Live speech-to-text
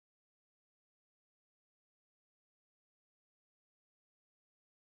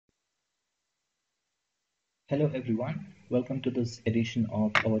Hello everyone, welcome to this edition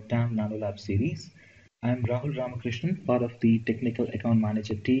of our TAM Nano Lab series. I'm Rahul Ramakrishnan, part of the Technical Account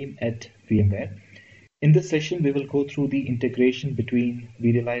Manager team at VMware. In this session, we will go through the integration between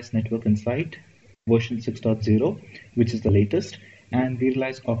vRealize Network Insight version 6.0, which is the latest, and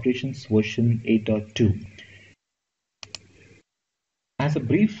vRealize Operations version 8.2. As a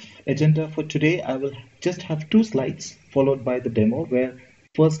brief agenda for today, I will just have two slides followed by the demo where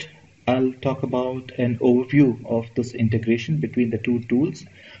first I'll talk about an overview of this integration between the two tools,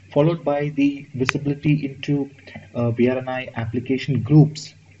 followed by the visibility into vRNI application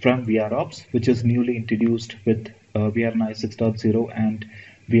groups from vROps, which is newly introduced with vRNI 6.0 and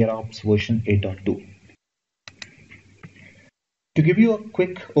vROps version 8.2. To give you a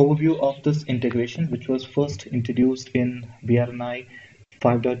quick overview of this integration, which was first introduced in vRNI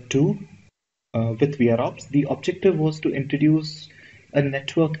 5.2 with vROps, the objective was to introduce a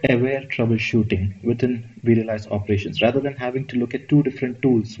network-aware troubleshooting within vRealize operations, rather than having to look at two different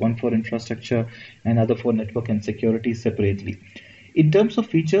tools, one for infrastructure and other for network and security separately. In terms of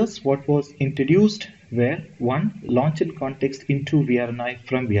features, what was introduced were one, launch and context into vRNI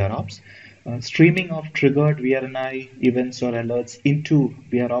from vROps, streaming of triggered vRNI events or alerts into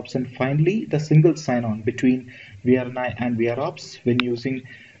vROps, and finally the single sign-on between vRNI and vROps when using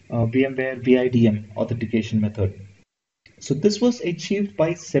VMware VIDM authentication method. So this was achieved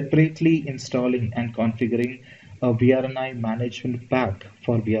by separately installing and configuring a vRNI management pack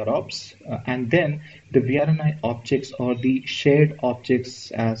for vROps, and then the vRNI objects, or the shared objects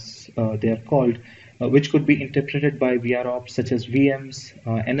as they are called, which could be interpreted by vROps such as VMs,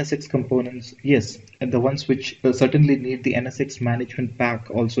 NSX components, yes, and the ones which certainly need the NSX management pack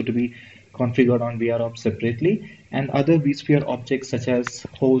also to be configured on vROps separately, and other vSphere objects such as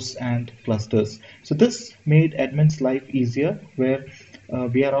hosts and clusters. So this made admin's life easier, where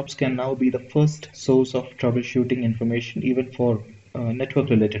vROps can now be the first source of troubleshooting information even for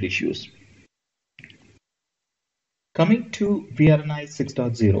network-related issues. Coming to vRNI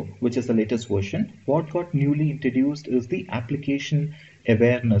 6.0, which is the latest version, what got newly introduced is the application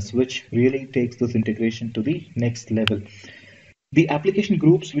awareness, which really takes this integration to the next level. The application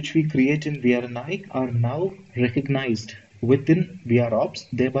groups which we create in vRNI are now recognized within vROps,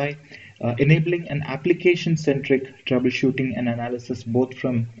 thereby enabling an application-centric troubleshooting and analysis both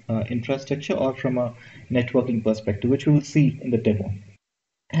from infrastructure or from a networking perspective, which we will see in the demo.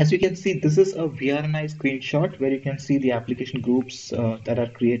 As you can see, this is a vRNI screenshot where you can see the application groups that are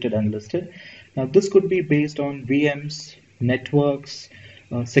created and listed. Now, this could be based on VMs, networks,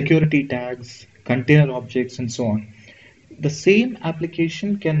 security tags, container objects, and so on. The same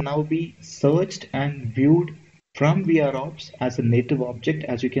application can now be searched and viewed from vROps as a native object.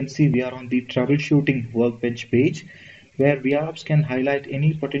 As you can see, we are on the troubleshooting workbench page, where vROps can highlight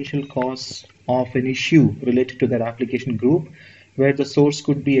any potential cause of an issue related to that application group, where the source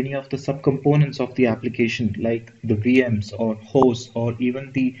could be any of the subcomponents of the application, like the VMs or hosts, or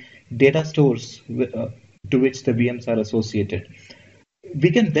even the data stores to which the VMs are associated.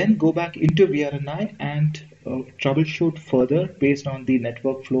 We can then go back into vRNI and troubleshoot further based on the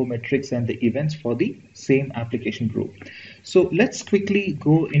network flow metrics and the events for the same application group. So let's quickly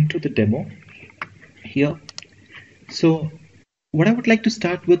go into the demo here. So what I would like to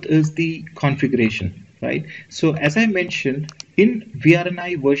start with is the configuration, right? So as I mentioned, in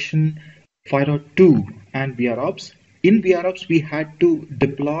vRNI version 5.2 and vROps, in vROps, we had to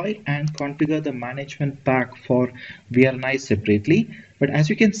deploy and configure the management pack for vRNI separately. But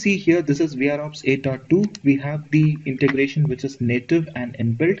as you can see here, this is vROps 8.2. We have the integration which is native and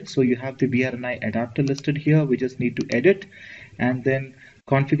inbuilt. So you have the vRNI adapter listed here. We just need to edit and then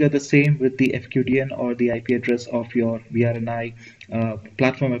configure the same with the FQDN or the IP address of your vRNI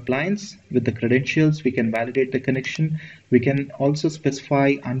platform appliance. With the credentials, we can validate the connection. We can also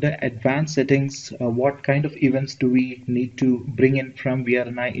specify under advanced settings what kind of events do we need to bring in from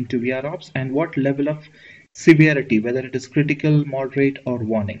vRNI into vROps, and what level of severity, whether it is critical, moderate, or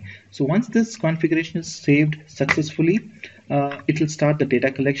warning. So once this configuration is saved successfully, it will start the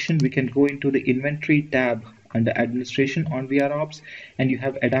data collection. We can go into the inventory tab under administration on vROps, and you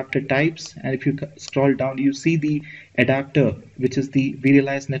have adapter types, and if you scroll down, you see the adapter, which is the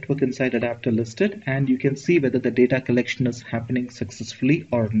vRealize Network Insight adapter listed, and you can see whether the data collection is happening successfully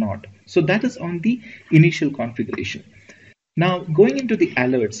or not. So that is on the initial configuration. Now going into the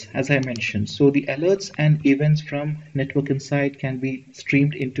alerts, as I mentioned, so the alerts and events from Network Insight can be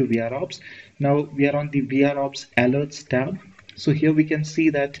streamed into vROps. Now we are on the vROps alerts tab. So here we can see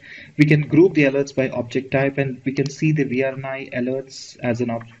that we can group the alerts by object type, and we can see the vRNI alerts as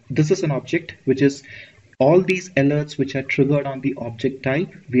this is an object which is all these alerts which are triggered on the object type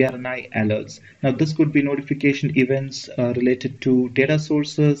vRNI alerts. Now this could be notification events related to data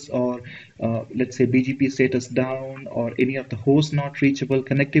sources, or let's say BGP status down, or any of the host not reachable,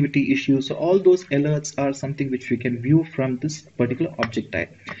 connectivity issues. So all those alerts are something which we can view from this particular object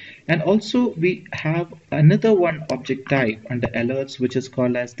type. And also we have another one object type under alerts which is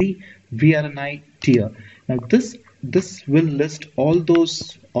called as the vRNI tier. Now this will list all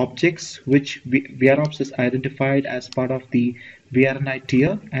those objects which vRops has identified as part of the vRNI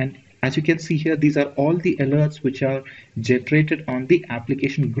tier. And as you can see here, these are all the alerts which are generated on the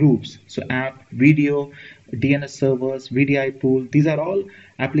application groups. So app, video, DNS servers, VDI pool, these are all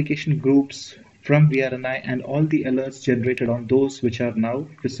application groups from vRNI, and all the alerts generated on those which are now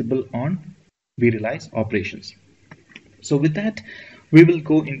visible on vRealize operations. So with that, we will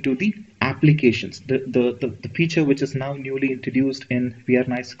go into the applications, the feature which is now newly introduced in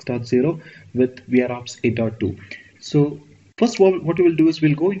vRealize 6.0 with vRops 8.2. So first of all, what we will do is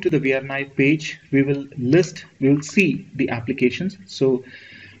we'll go into the vRNI page. We will see the applications. So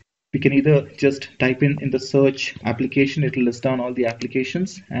we can either just type in the search application, it will list down all the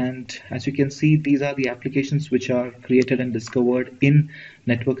applications. And as you can see, these are the applications which are created and discovered in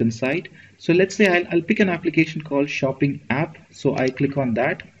Network Insight. So let's say I'll pick an application called Shopping App. So I click on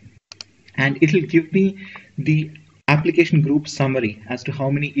that, and it will give me the application group summary as to how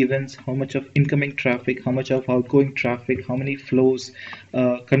many events, how much of incoming traffic, how much of outgoing traffic, how many flows,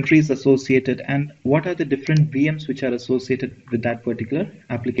 countries associated, and what are the different VMs which are associated with that particular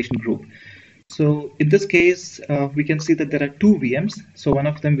application group. So in this case, we can see that there are two VMs. So one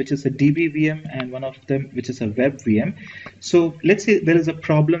of them which is a DB VM, and one of them which is a web VM. So let's say there is a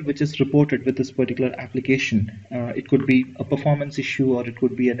problem which is reported with this particular application. It could be a performance issue, or it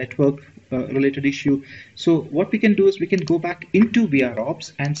could be a network related issue. So what we can do is we can go back into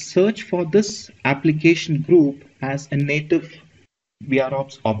vRops and search for this application group as a native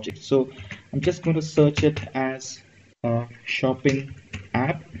vRops object. So I'm just going to search it as Shopping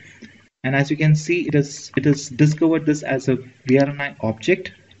App. And as you can see, it has discovered this as a vRNI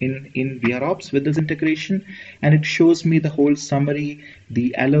object in vRops with this integration, and it shows me the whole summary,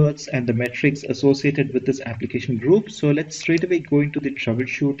 the alerts, and the metrics associated with this application group. So let's straight away go into the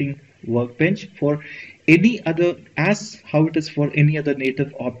troubleshooting workbench for any other, as how it is for any other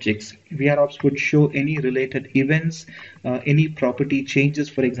native objects. vRops would show any related events, any property changes.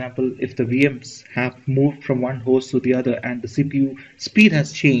 For example, if the VMs have moved from one host to the other and the CPU speed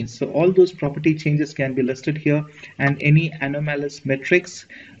has changed, so all those property changes can be listed here, and any anomalous metrics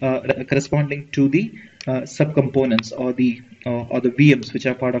corresponding to the subcomponents or the VMs which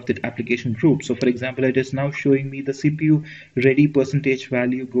are part of that application group. So for example, it is now showing me the CPU ready percentage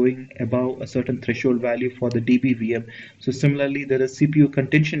value going above a certain threshold value for the DB VM. So similarly, there is CPU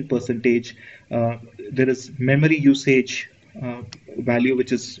contention percentage, there is memory usage value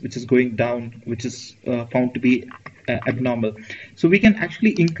which is going down, which is found to be abnormal. So we can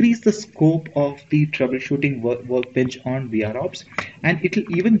actually increase the scope of the troubleshooting workbench on vRops, and it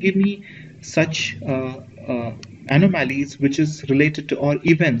will even give me such anomalies which is related to, or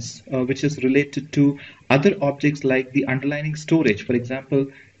events which is related to other objects like the underlying storage. For example,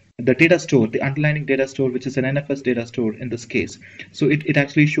 the data store, the underlying data store, which is an NFS data store in this case. So it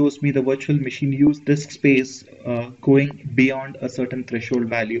actually shows me the virtual machine use disk space going beyond a certain threshold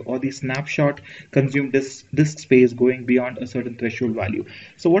value, or the snapshot consumed disk space going beyond a certain threshold value.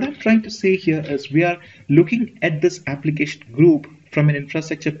 So what I'm trying to say here is we are looking at this application group from an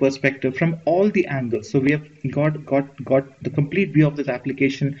infrastructure perspective from all the angles. So we have got the complete view of this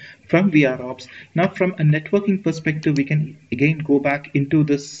application from vRops. Now from a networking perspective, we can again go back into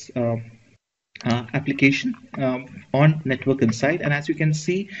this application on Network Insight, and as you can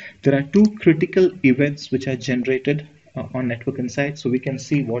see, there are two critical events which are generated on Network Insight. So we can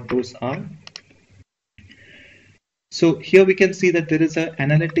see what those are. So here we can see that there is an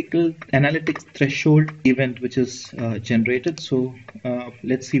analytics threshold event which is generated. So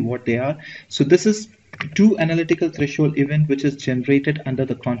let's see what they are. So this is two analytical threshold event which is generated under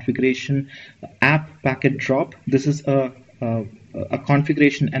the configuration app packet drop. This is a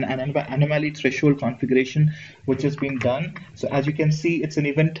configuration, an anomaly threshold configuration which has been done. So as you can see, it's an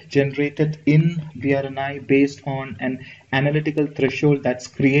event generated in vRNI based on an analytical threshold that's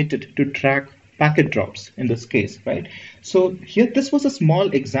created to track packet drops in this case, right? So here, this was a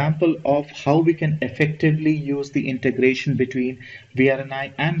small example of how we can effectively use the integration between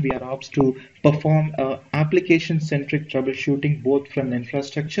vRNI and vRops to perform application-centric troubleshooting, both from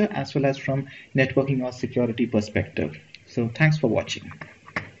infrastructure as well as from networking or security perspective. So thanks for watching.